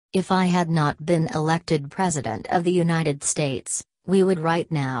If I had not been elected President of the United States, we would right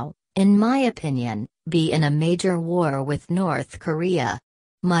now, in my opinion, be in a major war with North Korea.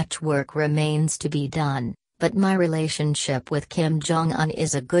 Much work remains to be done, but my relationship with Kim Jong-un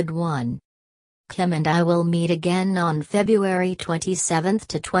is a good one. Kim and I will meet again on February 27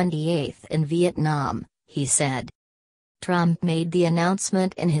 to 28 in Vietnam, he said. Trump made the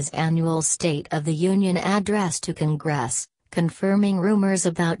announcement in his annual State of the Union address to Congress, confirming rumors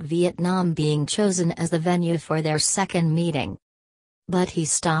about Vietnam being chosen as the venue for their second meeting. But he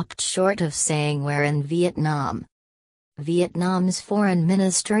stopped short of saying where in Vietnam. Vietnam's Foreign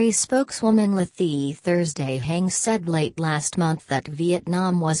Ministry spokeswoman Thi Thu Hang said late last month that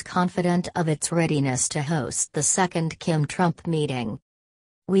Vietnam was confident of its readiness to host the second Kim-Trump meeting.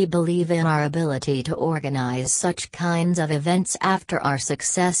 We believe in our ability to organize such kinds of events after our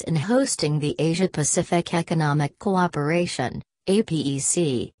success in hosting the Asia-Pacific Economic Cooperation,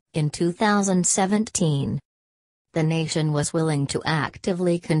 APEC, in 2017. The nation was willing to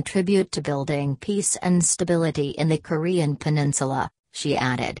actively contribute to building peace and stability in the Korean peninsula, she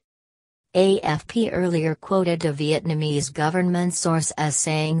added. AFP earlier quoted a Vietnamese government source as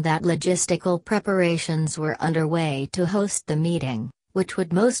saying that logistical preparations were underway to host the meeting, which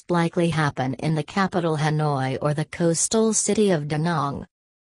would most likely happen in the capital Hanoi or the coastal city of Da Nang.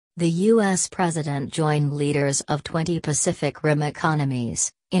 The U.S. president joined leaders of 20 Pacific Rim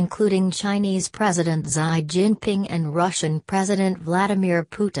economies, including Chinese President Xi Jinping and Russian President Vladimir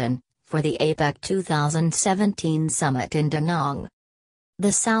Putin, for the APEC 2017 summit in Da Nang.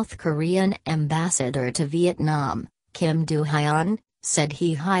 The South Korean ambassador to Vietnam, Kim Jong-un, said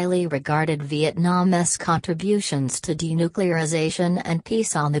he highly regarded Vietnam's contributions to denuclearization and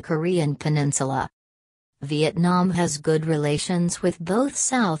peace on the Korean peninsula. Vietnam has good relations with both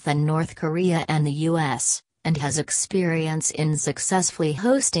South and North Korea and the U.S., and has experience in successfully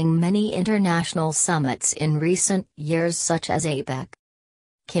hosting many international summits in recent years such as APEC.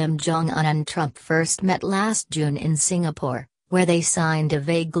 Kim Jong-un and Trump first met last June in Singapore, where they signed a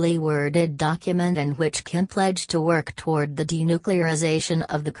vaguely worded document in which Kim pledged to work toward the denuclearization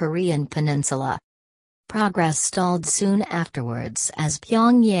of the Korean peninsula. Progress stalled soon afterwards as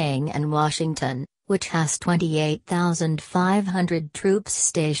Pyongyang and Washington, which has 28,500 troops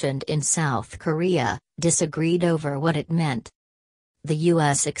stationed in South Korea, disagreed over what it meant. The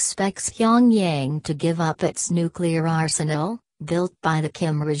U.S. expects Pyongyang to give up its nuclear arsenal, built by the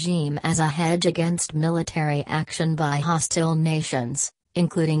Kim regime as a hedge against military action by hostile nations,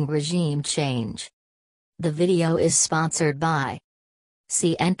 including regime change. The video is sponsored by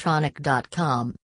CNtronic.com.